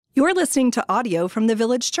You're listening to audio from the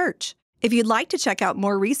Village Church. If you'd like to check out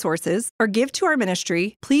more resources or give to our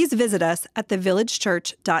ministry, please visit us at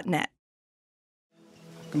thevillagechurch.net.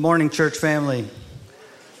 Good morning, church family.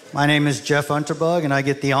 My name is Jeff Unterbug, and I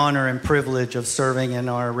get the honor and privilege of serving in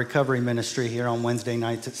our recovery ministry here on Wednesday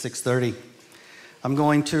nights at 6:30. I'm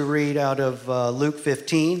going to read out of Luke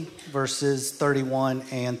 15, verses 31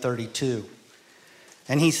 and 32.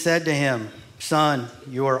 And he said to him, "Son,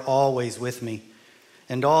 you are always with me,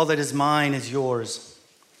 and all that is mine is yours.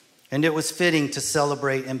 And it was fitting to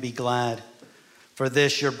celebrate and be glad, for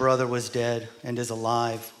this your brother was dead and is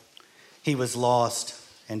alive. He was lost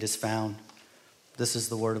and is found." This is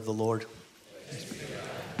the word of the Lord.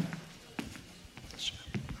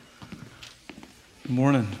 Good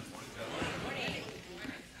morning.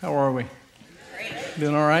 How are we?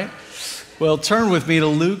 Doing all right? Well, turn with me to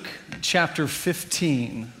Luke chapter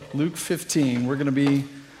 15. Luke 15. We're going to be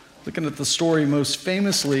looking at the story most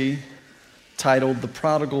famously titled The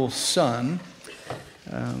Prodigal Son.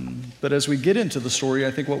 But as we get into the story,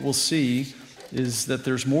 I think what we'll see is that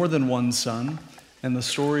there's more than one son, and the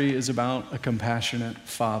story is about a compassionate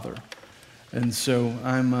father. And so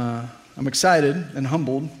I'm excited and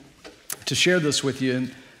humbled to share this with you,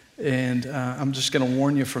 and I'm just going to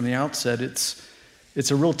warn you from the outset, it's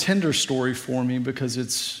a real tender story for me because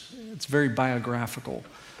it's very biographical,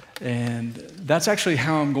 and that's actually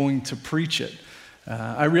how I'm going to preach it.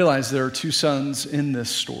 I realize there are two sons in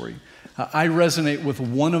this story. I resonate with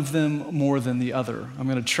one of them more than the other. I'm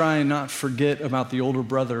going to try and not forget about the older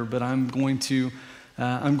brother, but I'm going to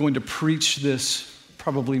preach this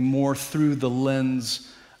probably more through the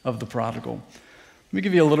lens of the prodigal. Let me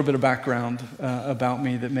give you a little bit of background about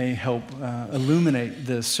me that may help illuminate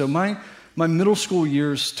this. So my middle school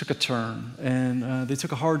years took a turn, and they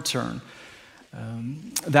took a hard turn.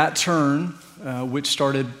 That turn, which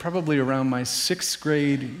started probably around my 6th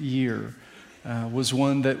grade year, was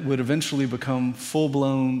one that would eventually become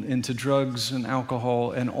full-blown into drugs and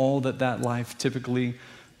alcohol and all that life typically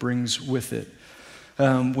brings with it.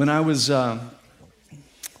 When I was in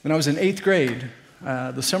 8th grade,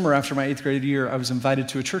 the summer after my 8th grade year, I was invited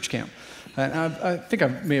to a church camp. And I think I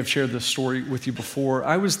may have shared this story with you before.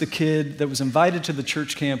 I was the kid that was invited to the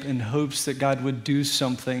church camp in hopes that God would do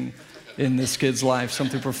something in this kid's life,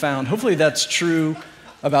 something profound. Hopefully that's true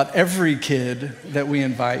about every kid that we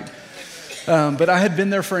invite. But I had been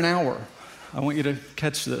there for an hour. I want you to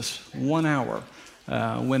catch this, 1 hour.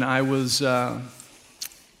 When I was,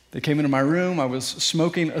 they came into my room, I was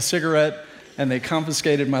smoking a cigarette, and they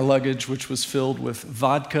confiscated my luggage, which was filled with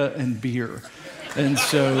vodka and beer. And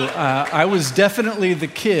so I was definitely the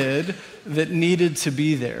kid that needed to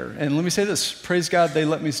be there. And let me say this, praise God they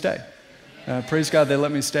let me stay. Praise God they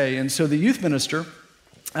let me stay. And so the youth minister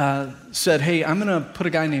said, "Hey, I'm going to put a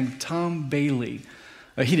guy named Tom Bailey."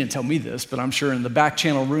 He didn't tell me this, but I'm sure in the back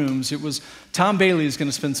channel rooms, it was, Tom Bailey is going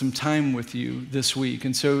to spend some time with you this week.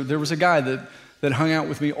 And so there was a guy that hung out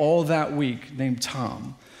with me all that week named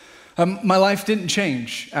Tom. My life didn't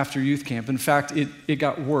change after youth camp. In fact, it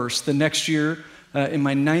got worse. The next year, in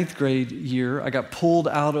my 9th grade year, I got pulled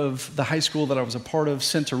out of the high school that I was a part of,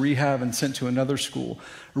 sent to rehab, and sent to another school.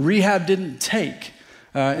 Rehab didn't take.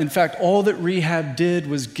 In fact, all that rehab did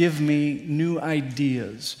was give me new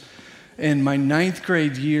ideas. In my 9th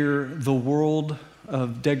grade year, the world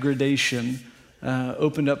of degradation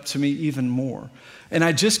opened up to me even more. And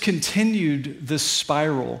I just continued this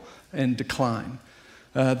spiral and decline.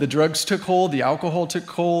 The drugs took hold, the alcohol took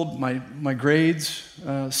hold, my grades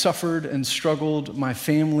suffered and struggled. My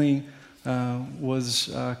family was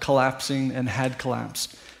collapsing and had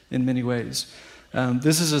collapsed in many ways.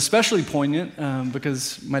 This is especially poignant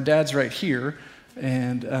because my dad's right here,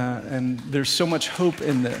 and there's so much hope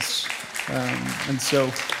in this. And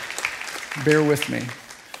so bear with me.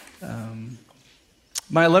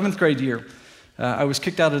 My 11th grade year, I was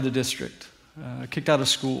kicked out of the district, kicked out of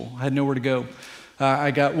school. I had nowhere to go.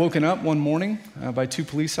 I got woken up one morning by 2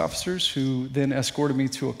 police officers who then escorted me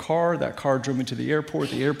to a car. That car drove me to the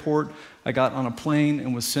airport. The airport, I got on a plane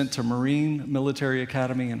and was sent to Marine Military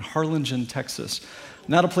Academy in Harlingen, Texas.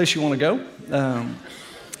 Not a place you want to go.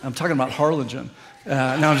 I'm talking about Harlingen. No,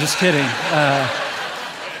 I'm just kidding.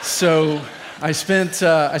 So I spent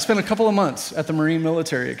a couple of months at the Marine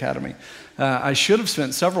Military Academy. I should have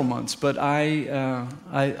spent several months, but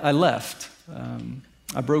I left.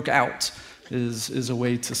 I broke out. Is a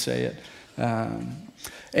way to say it.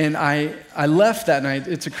 And I left that night.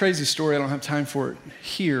 It's a crazy story. I don't have time for it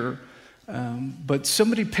here. But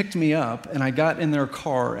somebody picked me up, and I got in their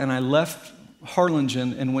car, and I left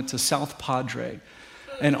Harlingen and went to South Padre.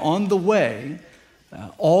 And on the way,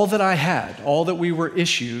 All that I had, all that we were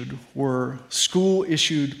issued were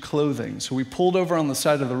school-issued clothing. So we pulled over on the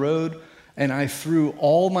side of the road, and I threw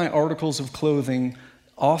all my articles of clothing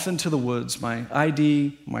off into the woods, my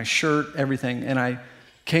ID, my shirt, everything, and I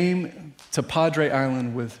came to Padre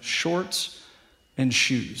Island with shorts and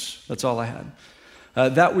shoes. That's all I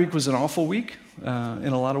had. That week was an awful week in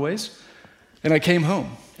a lot of ways, and I came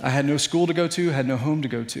home. I had no school to go to, had no home to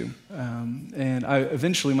go to. And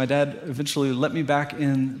my dad eventually let me back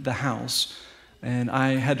in the house, and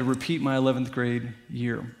I had to repeat my 11th grade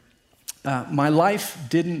year. My life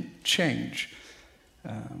didn't change.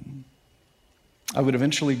 I would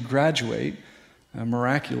eventually graduate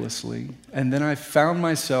miraculously, and then I found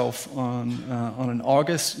myself on an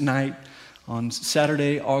August night, on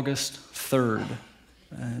Saturday, August 3rd,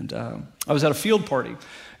 and I was at a field party,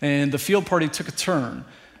 and the field party took a turn,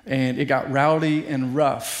 and it got rowdy and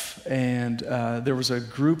rough, and there was a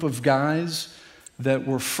group of guys that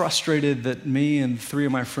were frustrated that me and 3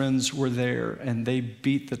 of my friends were there, and they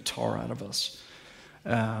beat the tar out of us.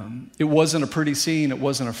 It wasn't a pretty scene. It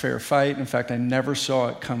wasn't a fair fight. In fact, I never saw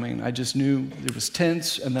it coming. I just knew it was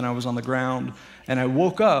tense, and then I was on the ground, and I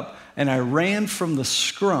woke up, and I ran from the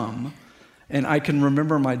scrum, and I can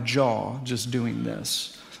remember my jaw just doing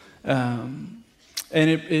this. And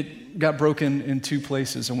it got broken in 2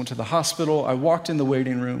 places. I went to the hospital. I walked in the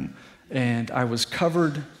waiting room, and I was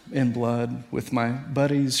covered in blood with my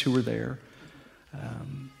buddies who were there,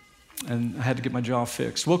 and I had to get my jaw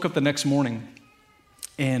fixed. Woke up the next morning,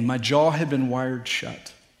 and my jaw had been wired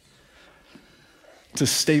shut to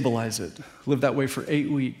stabilize it. Lived that way for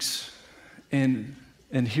 8 weeks. And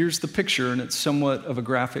here's the picture, and it's somewhat of a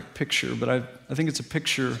graphic picture, but I think it's a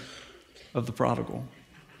picture of the prodigal.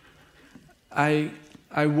 I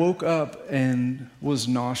woke up and was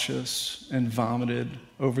nauseous and vomited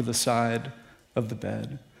over the side of the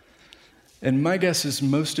bed. And my guess is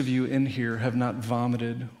most of you in here have not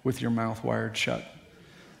vomited with your mouth wired shut.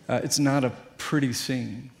 It's not a pretty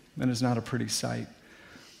scene, and it's not a pretty sight,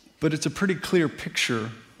 but it's a pretty clear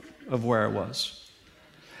picture of where I was.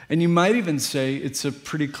 And you might even say it's a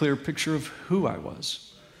pretty clear picture of who I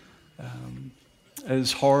was.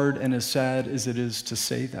 As hard and as sad as it is to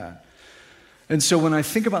say that. And so when I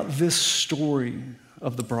think about this story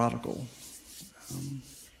of the prodigal,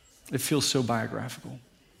 it feels so biographical.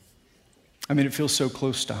 I mean, it feels so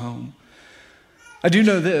close to home. I do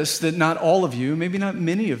know this, that not all of you, maybe not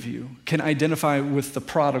many of you, can identify with the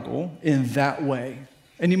prodigal in that way.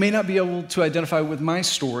 And you may not be able to identify with my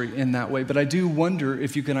story in that way, but I do wonder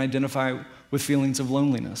if you can identify with feelings of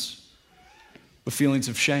loneliness, with feelings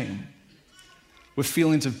of shame, with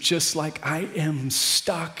feelings of just like I am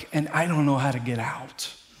stuck and I don't know how to get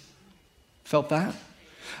out. Felt that?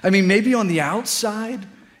 I mean, maybe on the outside,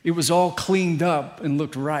 it was all cleaned up and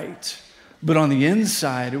looked right. But on the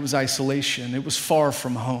inside, it was isolation. It was far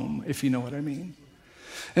from home, if you know what I mean.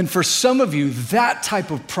 And for some of you, that type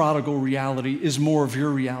of prodigal reality is more of your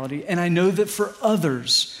reality. And I know that for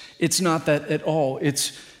others, it's not that at all.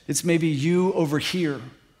 It's maybe you over here,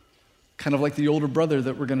 kind of like the older brother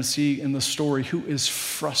that we're going to see in the story, who is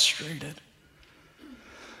frustrated.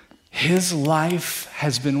 His life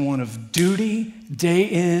has been one of duty, day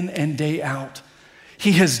in and day out.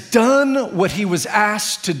 He has done what he was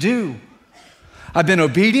asked to do. I've been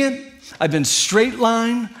obedient, I've been straight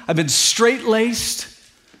line, I've been straight-laced,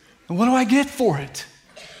 and what do I get for it?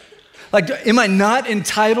 Like, am I not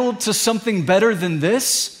entitled to something better than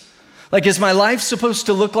this? Like, is my life supposed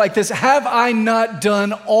to look like this? Have I not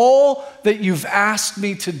done all that you've asked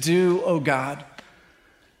me to do, oh God?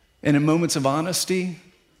 And in moments of honesty,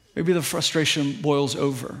 maybe the frustration boils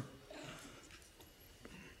over.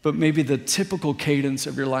 But maybe the typical cadence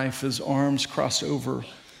of your life is arms crossed over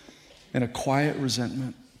and a quiet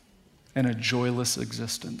resentment and a joyless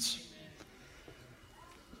existence.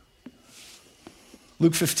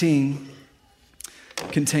 Luke 15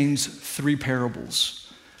 contains 3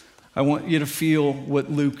 parables. I want you to feel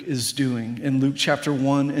what Luke is doing. In Luke chapter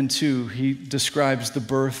 1 and 2, he describes the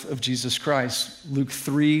birth of Jesus Christ. Luke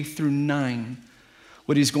 3 through 9,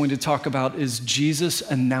 what he's going to talk about is Jesus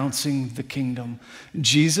announcing the kingdom.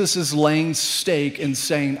 Jesus is laying stake and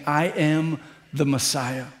saying, I am the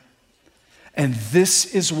Messiah. And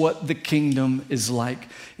this is what the kingdom is like.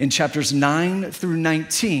 In chapters 9 through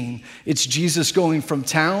 19, it's Jesus going from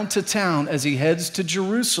town to town as he heads to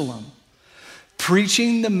Jerusalem,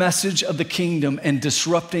 preaching the message of the kingdom and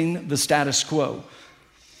disrupting the status quo.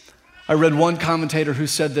 I read one commentator who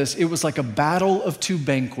said this: it was like a battle of 2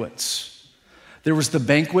 banquets. There was the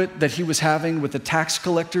banquet that he was having with the tax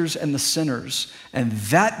collectors and the sinners, and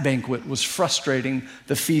that banquet was frustrating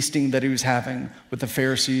the feasting that he was having with the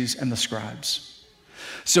Pharisees and the scribes.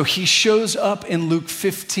 So he shows up in Luke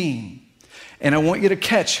 15, and I want you to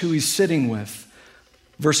catch who he's sitting with.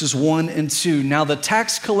 Verses 1 and 2. Now the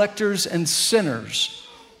tax collectors and sinners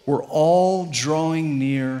were all drawing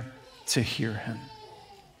near to hear him.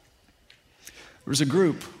 There was a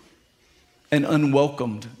group, an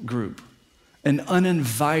unwelcomed group, an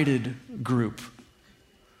uninvited group,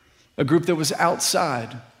 a group that was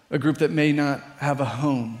outside, a group that may not have a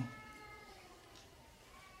home.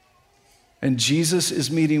 And Jesus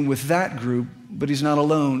is meeting with that group, but he's not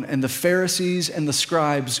alone. And the Pharisees and the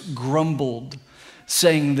scribes grumbled,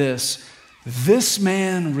 saying this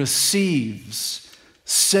man receives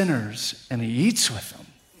sinners and he eats with them.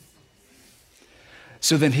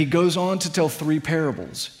 So then he goes on to tell 3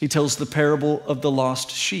 parables. He tells the parable of the lost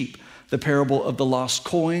sheep, the parable of the lost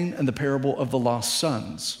coin, and the parable of the lost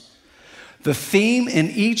sons. The theme in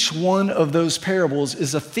each one of those parables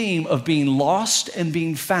is a theme of being lost and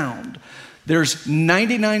being found. There's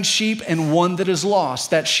 99 sheep and one that is lost.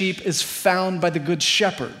 That sheep is found by the good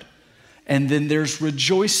shepherd. And then there's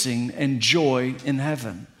rejoicing and joy in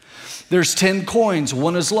heaven. There's 10 coins.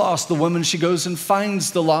 One is lost. The woman, she goes and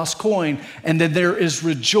finds the lost coin. And then there is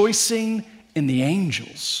rejoicing in the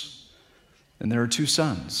angels. And there are 2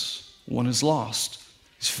 sons. One is lost.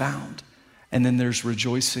 He's found. And then there's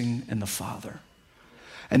rejoicing in the Father.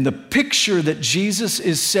 And the picture that Jesus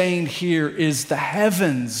is saying here is the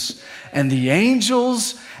heavens and the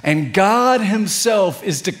angels and God himself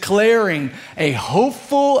is declaring a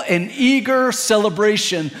hopeful and eager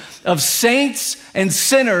celebration of saints and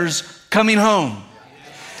sinners coming home.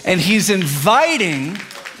 And he's inviting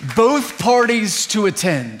both parties to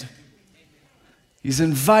attend. He's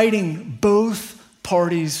inviting both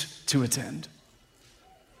parties to attend.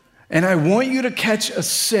 And I want you to catch a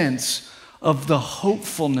sense of the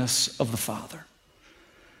hopefulness of the Father.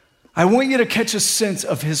 I want you to catch a sense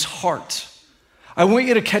of his heart. I want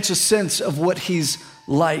you to catch a sense of what he's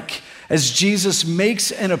like as Jesus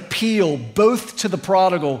makes an appeal both to the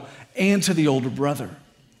prodigal and to the older brother.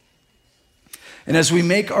 And as we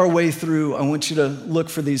make our way through, I want you to look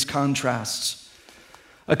for these contrasts.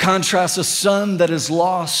 A contrast, a son that is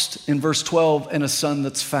lost in verse 12 and a son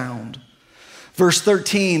that's found. Verse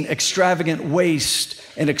 13, extravagant waste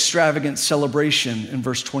and extravagant celebration in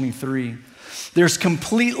verse 23. There's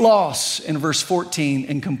complete loss in verse 14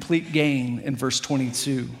 and complete gain in verse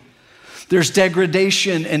 22. There's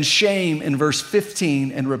degradation and shame in verse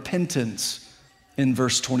 15 and repentance in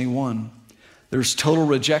verse 21. There's total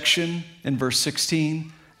rejection in verse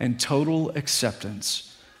 16 and total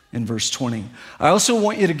acceptance in verse 20. I also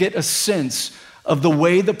want you to get a sense of the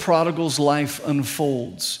way the prodigal's life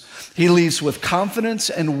unfolds. He leaves with confidence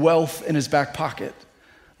and wealth in his back pocket,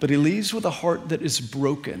 but he leaves with a heart that is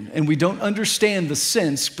broken. And we don't understand the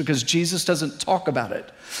sense because Jesus doesn't talk about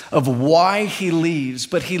it, of why he leaves,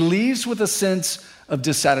 but he leaves with a sense of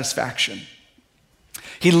dissatisfaction.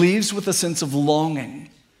 He leaves with a sense of longing.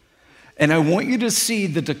 And I want you to see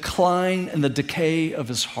the decline and the decay of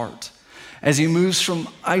his heart as he moves from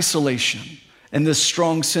isolation and this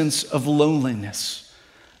strong sense of loneliness,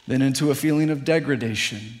 then into a feeling of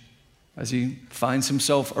degradation as he finds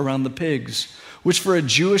himself around the pigs, which for a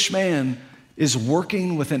Jewish man is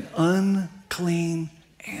working with an unclean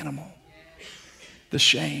animal, the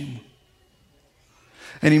shame.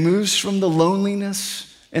 And he moves from the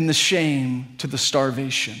loneliness and the shame to the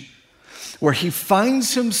starvation, where he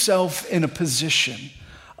finds himself in a position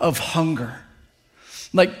of hunger,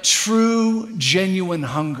 like true, genuine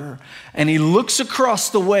hunger. And he looks across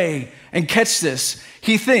the way and catch this.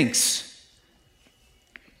 He thinks,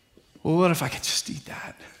 well, what if I could just eat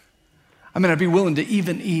that? I mean, I'd be willing to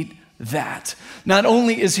even eat that. Not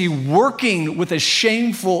only is he working with a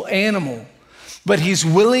shameful animal, but he's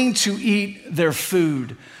willing to eat their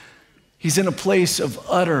food. He's in a place of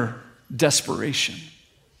utter desperation.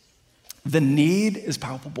 The need is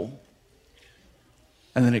palpable.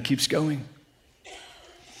 And then it keeps going.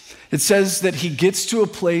 It says that he gets to a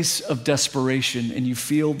place of desperation and you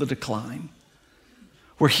feel the decline,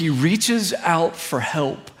 where he reaches out for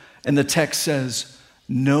help. And the text says,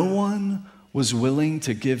 no one was willing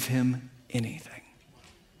to give him anything.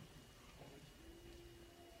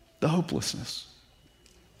 The hopelessness.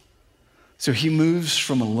 So he moves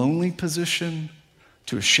from a lonely position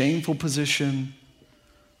to a shameful position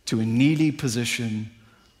to a needy position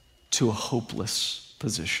to a hopeless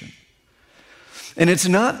position. And it's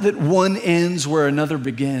not that one ends where another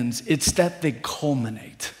begins, it's that they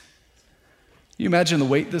culminate. You imagine the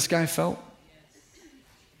weight this guy felt?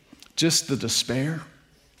 Just the despair.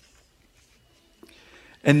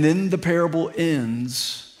 And then the parable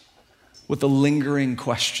ends with a lingering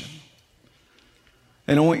question.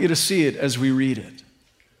 And I want you to see it as we read it.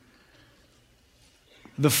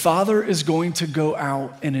 the father is going to go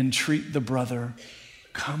out and entreat the brother,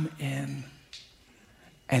 come in.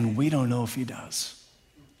 And we don't know if he does.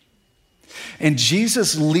 And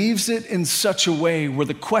Jesus leaves it in such a way where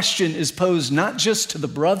the question is posed not just to the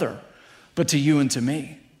brother, but to you and to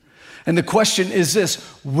me. And the question is this: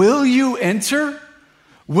 will you enter?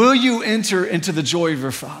 Will you enter into the joy of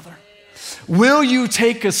your Father? Will you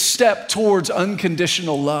take a step towards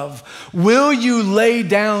unconditional love? Will you lay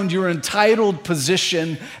down your entitled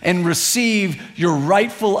position and receive your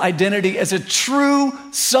rightful identity as a true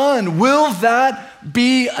son? Will that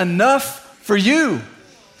be enough for you?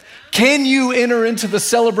 Can you enter into the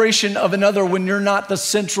celebration of another when you're not the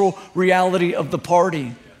central reality of the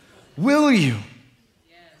party? Will you?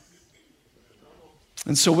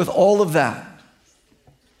 And so with all of that,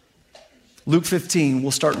 Luke 15,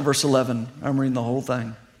 we'll start in verse 11. I'm reading the whole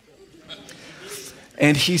thing.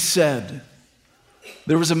 And he said,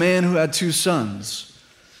 there was a man who had 2 sons,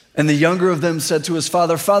 and the younger of them said to his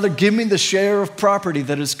father, Father, give me the share of property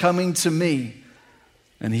that is coming to me.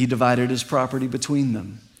 And he divided his property between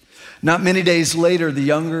them. Not many days later, the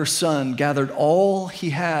younger son gathered all he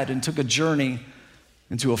had and took a journey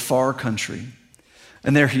into a far country.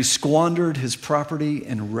 And there he squandered his property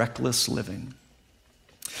in reckless living.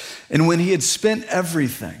 And when he had spent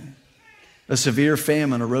everything, a severe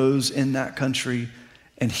famine arose in that country,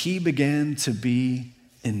 and he began to be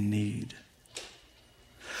in need.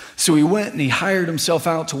 So he went and he hired himself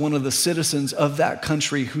out to one of the citizens of that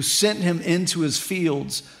country, who sent him into his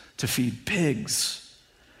fields to feed pigs.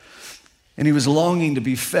 And he was longing to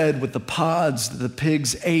be fed with the pods that the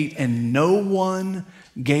pigs ate, and no one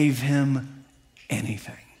gave him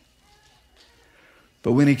anything.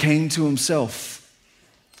 But when he came to himself,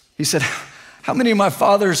 he said, how many of my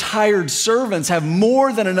father's hired servants have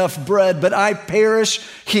more than enough bread, but I perish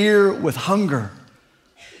here with hunger?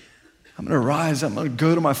 I'm going to rise, I'm going to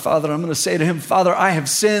go to my father, and I'm going to say to him, Father, I have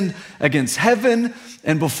sinned against heaven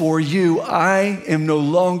and before you. I am no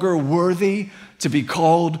longer worthy to be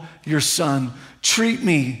called your son. Treat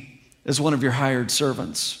me as one of your hired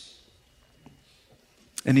servants.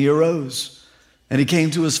 And he arose and he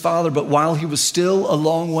came to his father, but while he was still a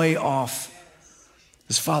long way off,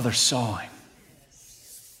 his father saw him.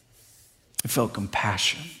 He felt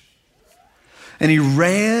compassion. And he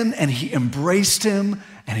ran and he embraced him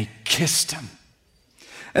and he kissed him.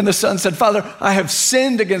 And the son said, Father, I have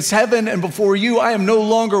sinned against heaven and before you. I am no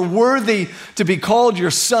longer worthy to be called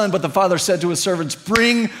your son. But the father said to his servants,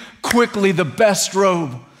 bring quickly the best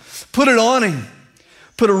robe, put it on him,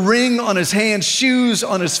 put a ring on his hand, shoes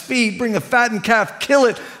on his feet, bring the fattened calf, kill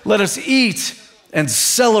it, let us eat and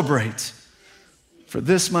celebrate. For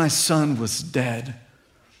this my son was dead,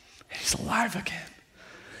 and he's alive again.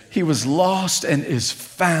 He was lost and is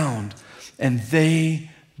found. And they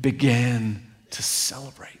began to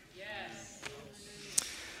celebrate. Yes.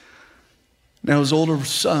 Now his older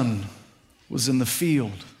son was in the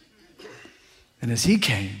field. And as he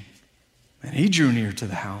came and he drew near to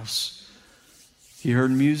the house, he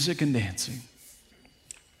heard music and dancing.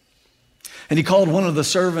 And he called one of the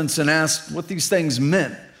servants and asked what these things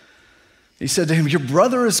meant. He said to him, your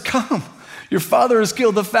brother has come. Your father has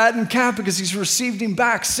killed the fattened calf because he's received him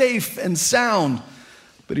back safe and sound.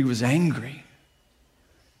 But he was angry.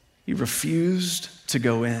 He refused to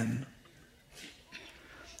go in.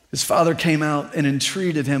 His father came out and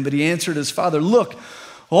entreated him, but he answered his father, look,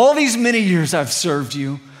 all these many years I've served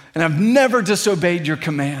you, and I've never disobeyed your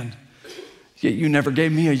command. Yet you never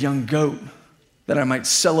gave me a young goat that I might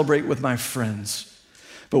celebrate with my friends.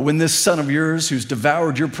 But when this son of yours, who's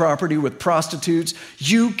devoured your property with prostitutes,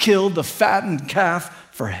 you killed the fattened calf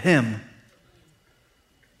for him.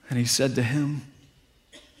 And he said to him,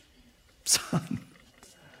 son,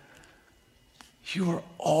 you are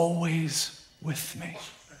always with me.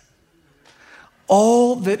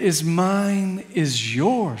 All that is mine is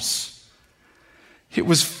yours. It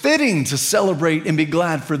was fitting to celebrate and be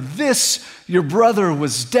glad, for this your brother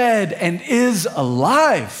was dead and is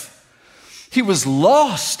alive. He was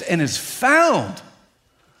lost and is found.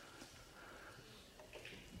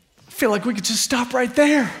 I feel like we could just stop right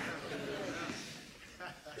there.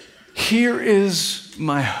 Here is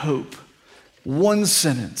my hope. One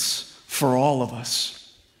sentence for all of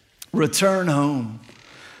us. Return home,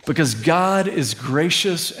 because God is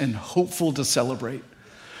gracious and hopeful to celebrate.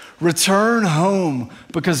 Return home,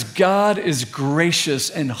 because God is gracious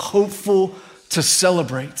and hopeful to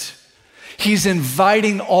celebrate. He's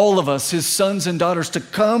inviting all of us, his sons and daughters, to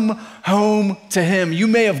come home to him. You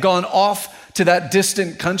may have gone off to that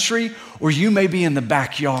distant country, or you may be in the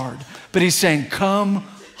backyard, but he's saying, come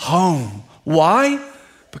home. Why?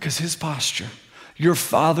 Because his posture, your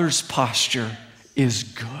father's posture, is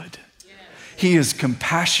good. He is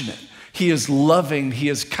compassionate. He is loving. He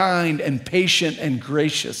is kind and patient and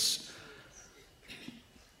gracious.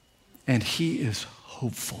 And he is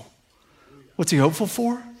hopeful. What's he hopeful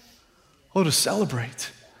for? Oh, to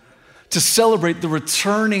celebrate. To celebrate the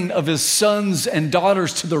returning of his sons and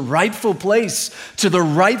daughters to the rightful place, to the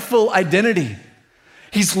rightful identity.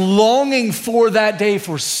 He's longing for that day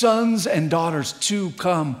for sons and daughters to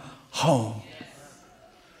come home.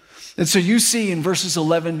 And so you see in verses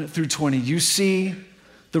 11 through 20, you see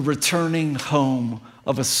the returning home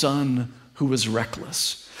of a son who was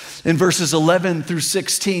reckless. In verses 11 through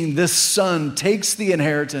 16, this son takes the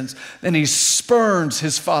inheritance and he spurns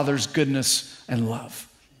his father's goodness and love.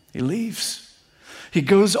 He leaves. He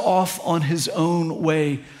goes off on his own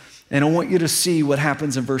way. And I want you to see what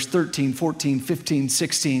happens in verse 13, 14, 15,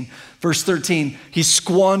 16. Verse 13, he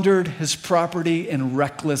squandered his property in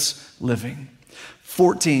reckless living.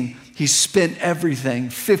 14, he spent everything.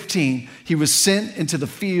 15, he was sent into the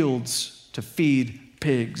fields to feed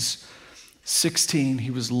pigs. 16,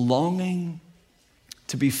 he was longing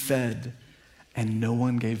to be fed, and no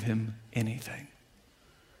one gave him anything.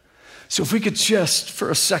 So if we could just for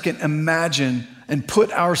a second imagine and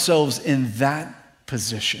put ourselves in that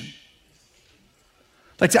position,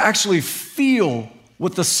 like to actually feel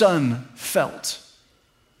what the son felt.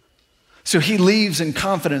 So he leaves in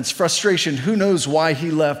confidence, frustration, who knows why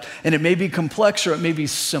he left, and it may be complex or it may be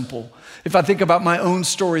simple. If I think about my own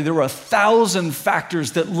story, there were 1,000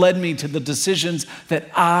 factors that led me to the decisions that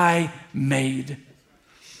I made.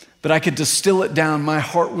 But I could distill it down. My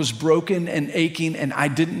heart was broken and aching, and I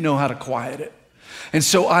didn't know how to quiet it. And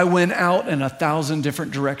so I went out in 1,000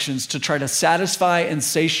 different directions to try to satisfy and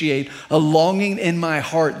satiate a longing in my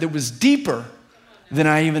heart that was deeper than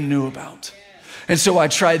I even knew about. And so I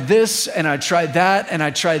tried this, and I tried that, and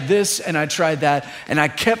I tried this, and I tried that, and I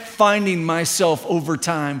kept finding myself over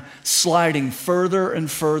time sliding further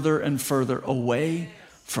and further and further away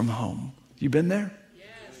from home. You been there?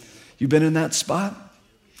 You been in that spot?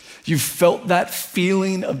 You felt that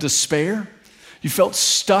feeling of despair? You felt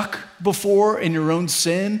stuck before in your own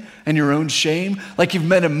sin and your own shame, like you've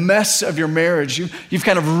made a mess of your marriage. You've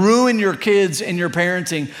kind of ruined your kids and your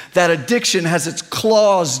parenting. That addiction has its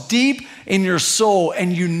claws deep in your soul,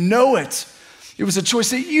 and you know it. It was a choice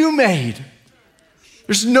that you made.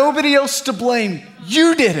 There's nobody else to blame.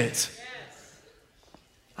 You did it.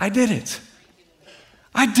 I did it.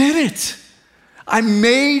 I did it. I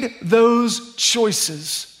made those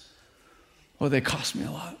choices. Well, they cost me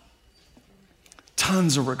a lot.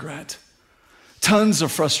 Tons of regret, tons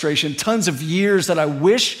of frustration, tons of years that I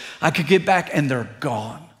wish I could get back, and they're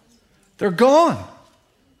gone. They're gone.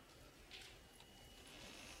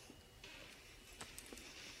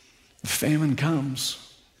 The famine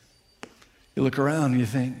comes. You look around and you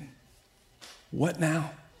think, what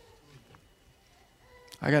now?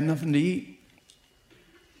 I got nothing to eat.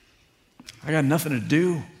 I got nothing to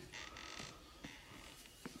do.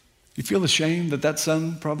 You feel the shame that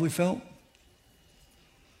son probably felt?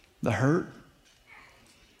 The hurt,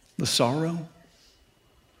 the sorrow,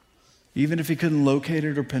 even if he couldn't locate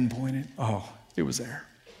it or pinpoint it, oh, it was there.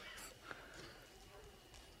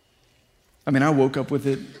 I mean, I woke up with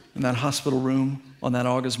it in that hospital room on that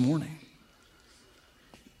August morning.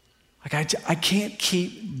 Like, I can't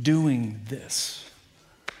keep doing this.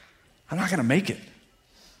 I'm not gonna make it.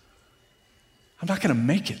 I'm not gonna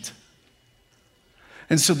make it.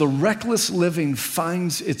 And so the reckless living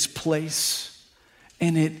finds its place,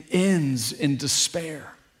 and it ends in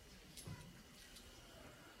despair.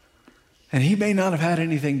 And he may not have had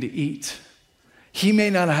anything to eat. He may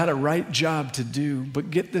not have had a right job to do, but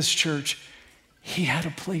get this, church, he had a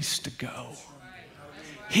place to go.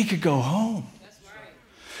 He could go home.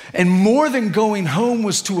 And more than going home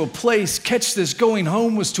was to a place, catch this, going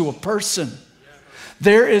home was to a person.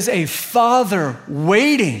 There is a father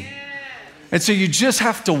waiting. And so you just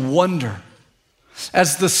have to wonder,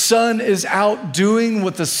 as the son is out doing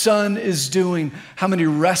what the son is doing, how many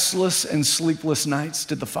restless and sleepless nights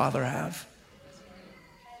did the father have?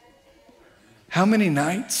 How many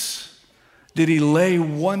nights did he lay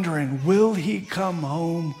wondering, will he come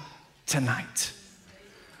home tonight?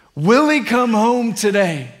 Will he come home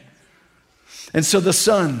today? And so the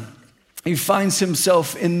son, he finds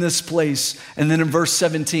himself in this place. And then in verse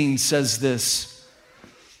 17 says this,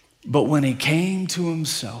 but when he came to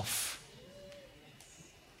himself,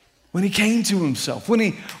 when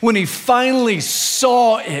he finally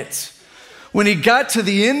saw it, when he got to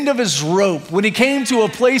the end of his rope, when he came to a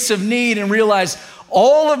place of need and realized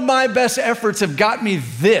all of my best efforts have got me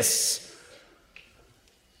this.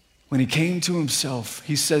 When he came to himself,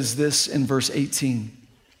 he says this in verse 18.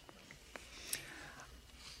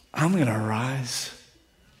 I'm going to arise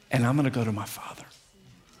and I'm going to go to my father.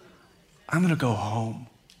 I'm going to go home.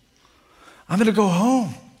 I'm going to go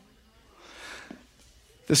home.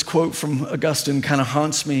 This quote from Augustine kind of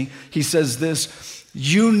haunts me. He says this,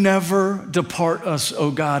 "You never depart us,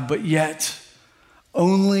 O God, but yet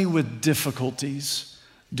only with difficulties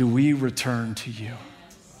do we return to you."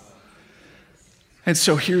 And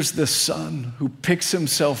so here's this son who picks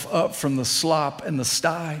himself up from the slop and the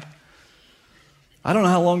sty. I don't know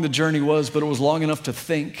how long the journey was, but it was long enough to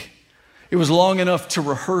think. It was long enough to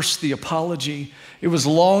rehearse the apology. It was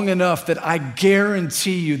long enough that I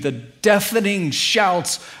guarantee you the deafening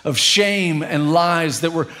shouts of shame and lies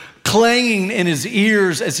that were clanging in his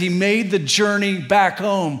ears as he made the journey back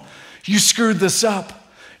home. You screwed this up.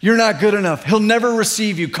 You're not good enough. He'll never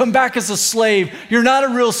receive you. Come back as a slave. You're not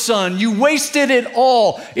a real son. You wasted it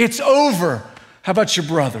all. It's over. How about your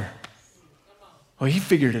brother? Well, he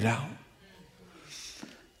figured it out.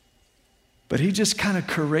 But he just kind of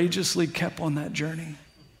courageously kept on that journey.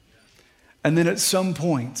 And then at some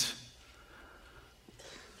point,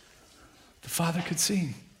 the father could see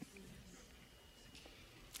him.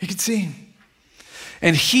 He could see him.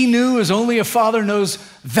 And he knew, as only a father knows,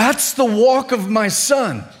 that's the walk of my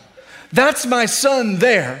son. That's my son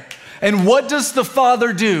there. And what does the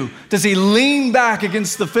father do? Does he lean back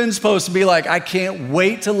against the fence post and be like, I can't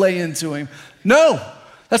wait to lay into him? No,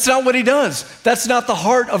 that's not what he does. That's not the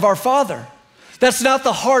heart of our Father. That's not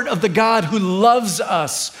the heart of the God who loves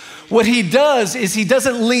us. What he does is he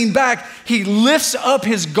doesn't lean back. He lifts up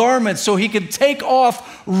his garments so he can take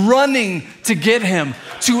off running to get him,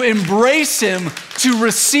 to embrace him, to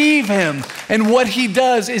receive him. And what he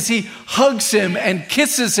does is he hugs him and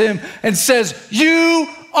kisses him and says, "You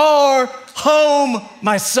are home,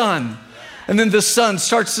 my son." And then the son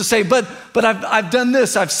starts to say, but I've done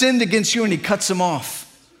this. I've sinned against you. And he cuts him off.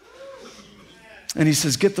 And he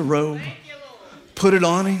says, "Get the robe, put it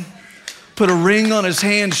on him. Put a ring on his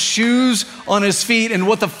hand, shoes on his feet." And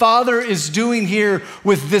what the father is doing here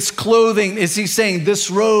with this clothing is he's saying this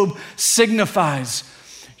robe signifies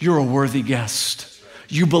you're a worthy guest.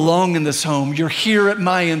 You belong in this home. You're here at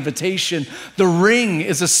my invitation. The ring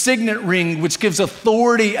is a signet ring which gives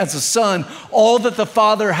authority as a son. All that the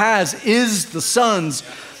father has is the son's.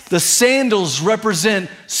 The sandals represent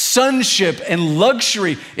sonship and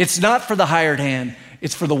luxury. It's not for the hired hand.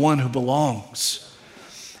 It's for the one who belongs.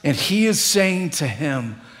 And he is saying to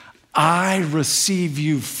him, I receive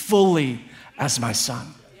you fully as my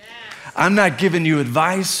son. I'm not giving you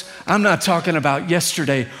advice. I'm not talking about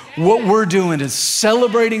yesterday. What we're doing is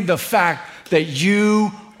celebrating the fact that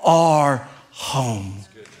you are home.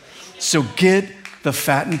 So get the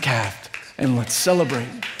fattened calf and let's celebrate.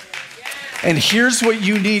 And here's what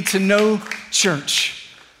you need to know, church.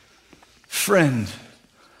 Friend,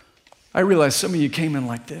 I realize some of you came in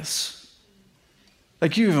like this.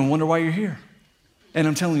 Like you even wonder why you're here. And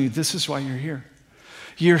I'm telling you, this is why you're here.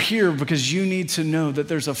 You're here because you need to know that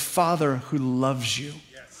there's a father who loves you,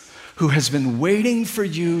 who has been waiting for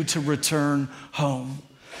you to return home.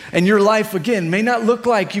 And your life, again, may not look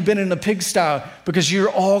like you've been in a pigsty because you're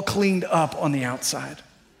all cleaned up on the outside.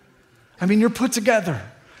 I mean, you're put together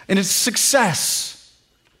and it's success.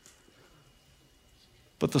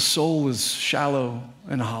 But the soul is shallow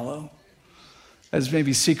and hollow, as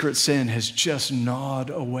maybe secret sin has just gnawed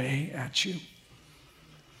away at you.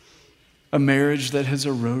 A marriage that has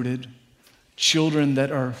eroded, children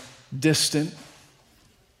that are distant.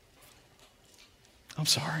 I'm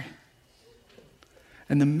sorry.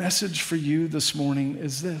 And the message for you this morning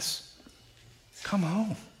is this: come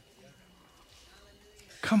home.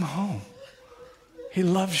 Come home. He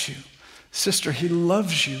loves you. Sister, he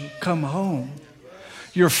loves you. Come home.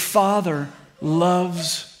 Your father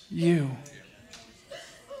loves you.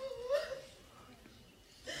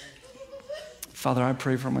 Father, I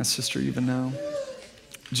pray for my sister even now,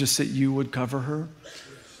 just that you would cover her.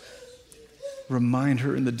 Remind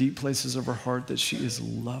her in the deep places of her heart that she is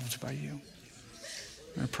loved by you.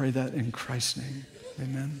 I pray that in Christ's name,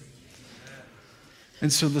 amen.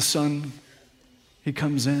 And so the son, he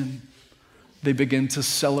comes in. They begin to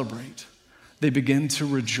celebrate. They begin to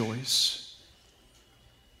rejoice.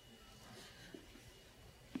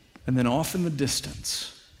 And then off in the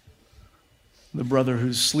distance, the brother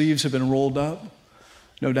whose sleeves have been rolled up,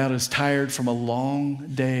 no doubt is tired from a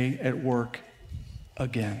long day at work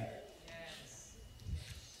again.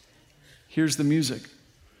 Here's the music.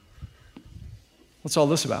 What's all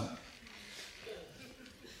this about?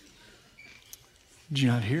 Did you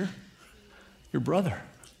not hear? Your brother.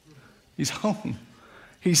 He's home.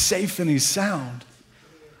 He's safe and he's sound.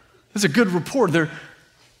 That's a good report.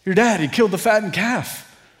 Your dad, he killed the fattened calf.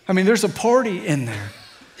 I mean, there's a party in there.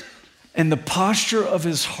 And the posture of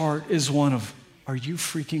his heart is one of, are you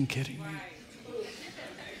freaking kidding me?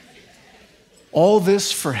 All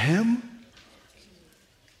this for him?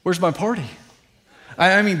 Where's my party?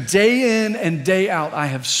 I mean, day in and day out, I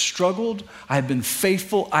have struggled. I have been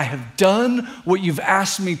faithful. I have done what you've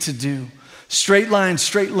asked me to do. Straight line,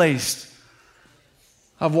 straight laced.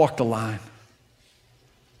 I've walked the line.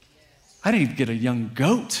 I didn't even get a young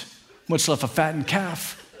goat, much less a fattened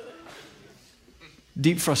calf.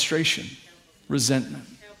 Deep frustration, resentment.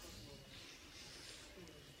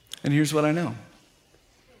 And here's what I know.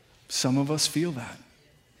 Some of us feel that.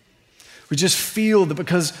 We just feel that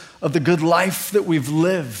because of the good life that we've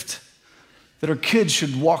lived, that our kids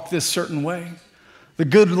should walk this certain way. The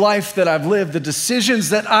good life that I've lived, the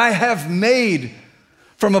decisions that I have made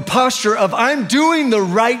from a posture of I'm doing the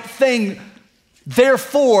right thing,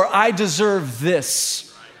 therefore I deserve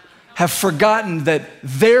this, have forgotten that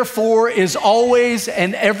therefore is always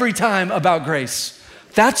and every time about grace.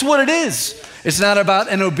 That's what it is. It's not about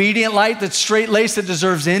an obedient light that's straight-laced that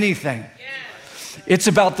deserves anything. It's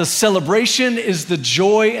about the celebration is the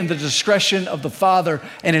joy and the discretion of the Father,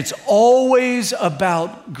 and it's always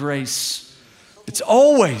about grace. It's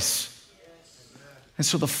always. And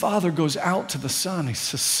so the Father goes out to the Son. He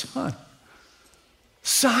says,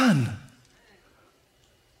 Son.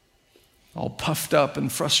 All puffed up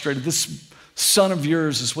and frustrated. This son of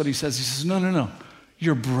yours is what he says. He says, no.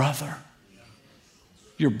 Your brother.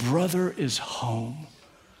 Your brother is home.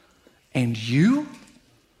 And you're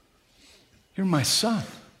my son.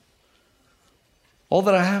 All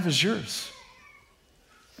that I have is yours.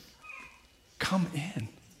 Come in.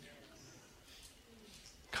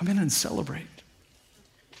 Come in and celebrate.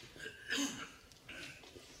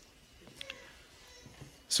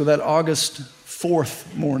 So that August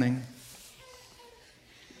 4th morning,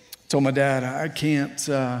 I told my dad, I can't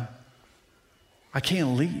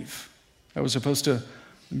leave. I was supposed to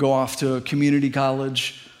go off to a community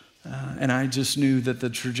college, and I just knew that the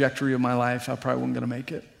trajectory of my life, I probably wasn't going to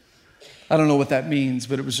make it. I don't know what that means,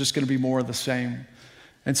 but it was just going to be more of the same.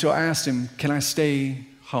 And so I asked him, can I stay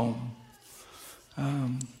home?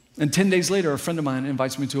 And 10 days later, a friend of mine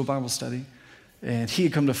invites me to a Bible study, and he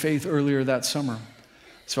had come to faith earlier that summer.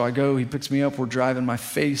 So I go, he picks me up, we're driving, my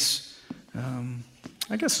face,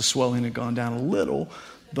 I guess the swelling had gone down a little,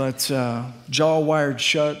 but jaw wired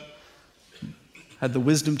shut, had the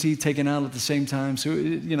wisdom teeth taken out at the same time. So,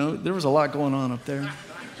 there was a lot going on up there.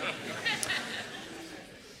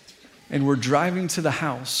 And we're driving to the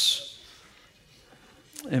house,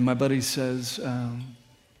 and my buddy says,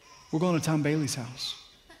 we're going to Tom Bailey's house.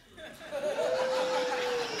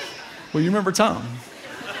 Well, you remember Tom.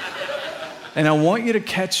 And I want you to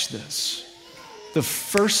catch this. The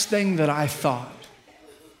first thing that I thought,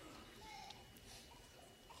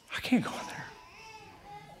 I can't go in there.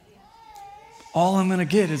 All I'm going to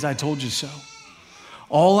get is I told you so.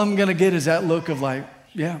 All I'm going to get is that look of like,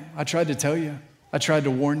 yeah, I tried to tell you. I tried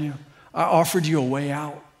to warn you. I offered you a way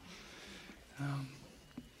out.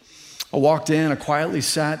 I walked in, I quietly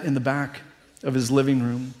sat in the back of his living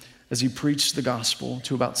room as he preached the gospel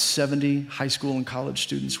to about 70 high school and college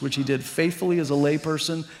students, which he did faithfully as a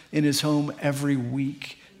layperson in his home every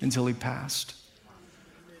week until he passed.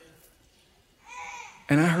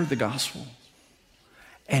 And I heard the gospel,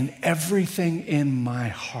 and everything in my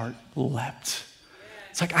heart leapt.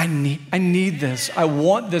 It's like, I need this. I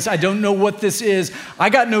want this. I don't know what this is. I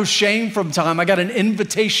got no shame from Tom. I got an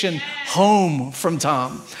invitation home from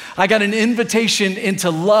Tom. I got an invitation into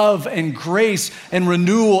love and grace and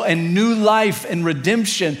renewal and new life and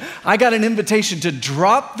redemption. I got an invitation to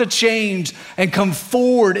drop the chains and come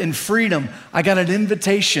forward in freedom. I got an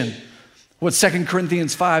invitation. What 2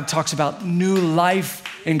 Corinthians 5 talks about, new life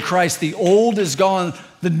in Christ. The old is gone,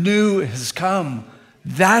 the new has come.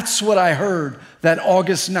 That's what I heard that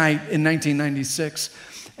August night in 1996.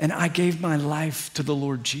 And I gave my life to the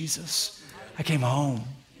Lord Jesus. I came home.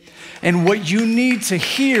 And what you need to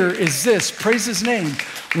hear is this. Praise his name.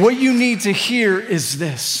 What you need to hear is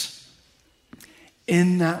this.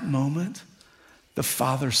 In that moment, the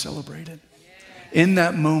Father celebrated. In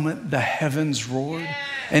that moment, the heavens roared.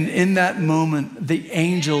 And in that moment, the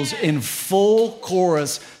angels in full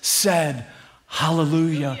chorus said,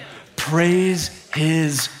 hallelujah, praise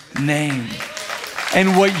his name.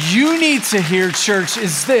 And what you need to hear, church,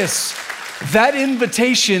 is this. That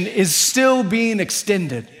invitation is still being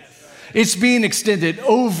extended. It's being extended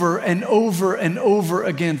over and over and over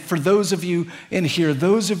again for those of you in here,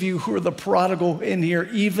 those of you who are the prodigal in here,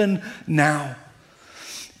 even now.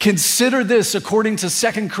 Consider this, according to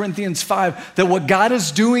 2 Corinthians 5, that what God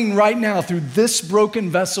is doing right now through this broken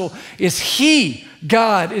vessel is he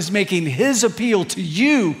God is making his appeal to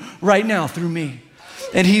you right now through me.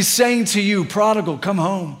 And he's saying to you, prodigal, come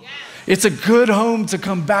home. It's a good home to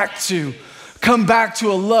come back to. Come back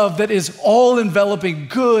to a love that is all enveloping,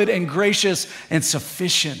 good and gracious and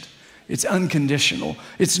sufficient. It's unconditional.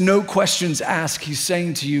 It's no questions asked. He's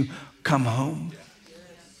saying to you, come home.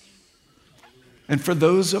 And for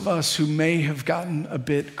those of us who may have gotten a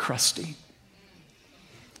bit crusty,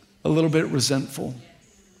 a little bit resentful,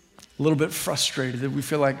 a little bit frustrated, that we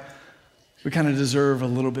feel like we kind of deserve a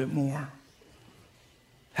little bit more.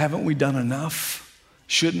 Haven't we done enough?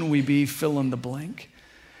 Shouldn't we be fill in the blank?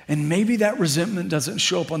 And maybe that resentment doesn't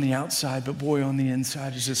show up on the outside, but boy, on the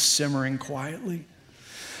inside is just simmering quietly.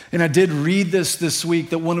 And I did read this week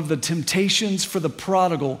that one of the temptations for the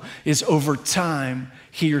prodigal is over time,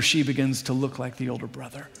 he or she begins to look like the older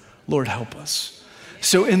brother. Lord, help us.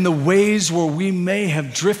 So in the ways where we may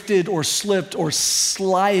have drifted or slipped or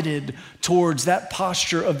slided towards that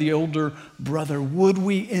posture of the older brother, would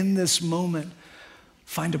we in this moment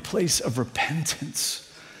find a place of repentance?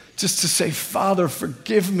 Just to say, Father,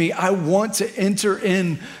 forgive me. I want to enter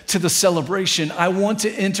into the celebration. I want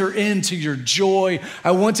to enter into your joy.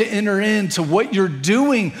 I want to enter into what you're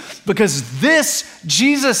doing, because this,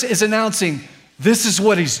 Jesus is announcing, this is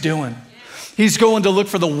what he's doing. He's going to look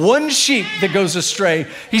for the one sheep that goes astray.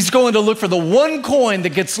 He's going to look for the one coin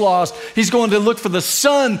that gets lost. He's going to look for the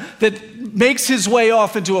son that makes his way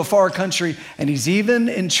off into a far country. And he's even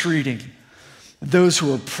entreating those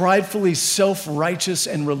who are pridefully self-righteous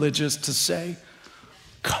and religious to say,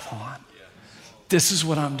 come on, this is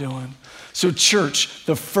what I'm doing. So church,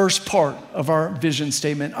 the first part of our vision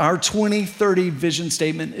statement, our 2030 vision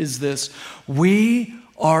statement is this: we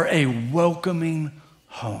are a welcoming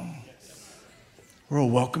home. We're a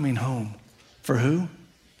welcoming home. For who?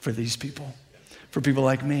 For these people. For people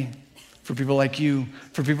like me. For people like you.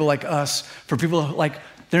 For people like us. For people like,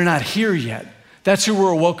 they're not here yet. That's who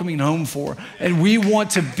we're a welcoming home for. And we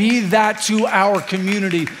want to be that to our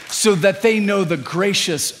community so that they know the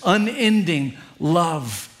gracious, unending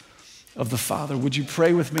love of the Father. Would you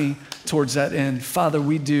pray with me towards that end? Father,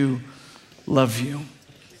 we do love you.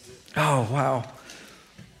 Oh, wow.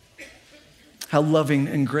 How loving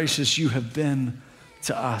and gracious you have been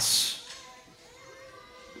to us.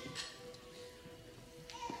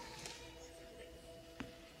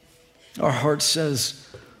 Our heart says,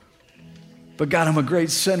 but God, I'm a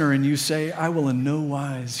great sinner, and you say, I will in no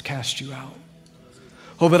wise cast you out.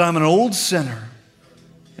 Oh, but I'm an old sinner,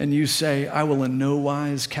 and you say, I will in no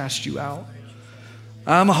wise cast you out.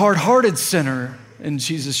 I'm a hard-hearted sinner, and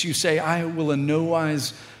Jesus, you say, I will in no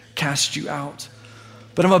wise cast you out.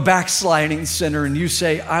 But I'm a backsliding sinner, and you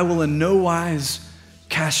say, I will in no wise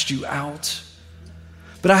cast you out.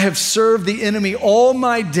 But I have served the enemy all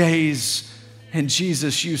my days, and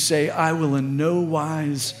Jesus, you say, I will in no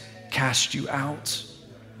wise cast you out.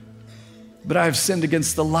 But I have sinned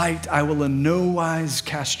against the light. I will in no wise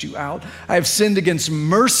cast you out. I have sinned against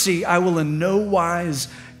mercy. I will in no wise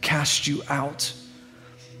cast you out.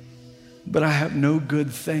 But I have no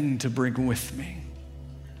good thing to bring with me.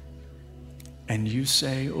 And you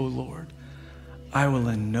say, O Lord, I will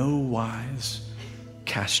in no wise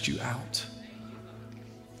cast you out.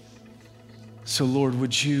 So Lord,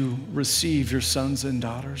 would you receive your sons and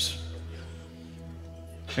daughters?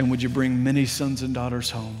 And would you bring many sons and daughters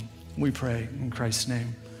home? We pray in Christ's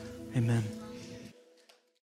name. Amen.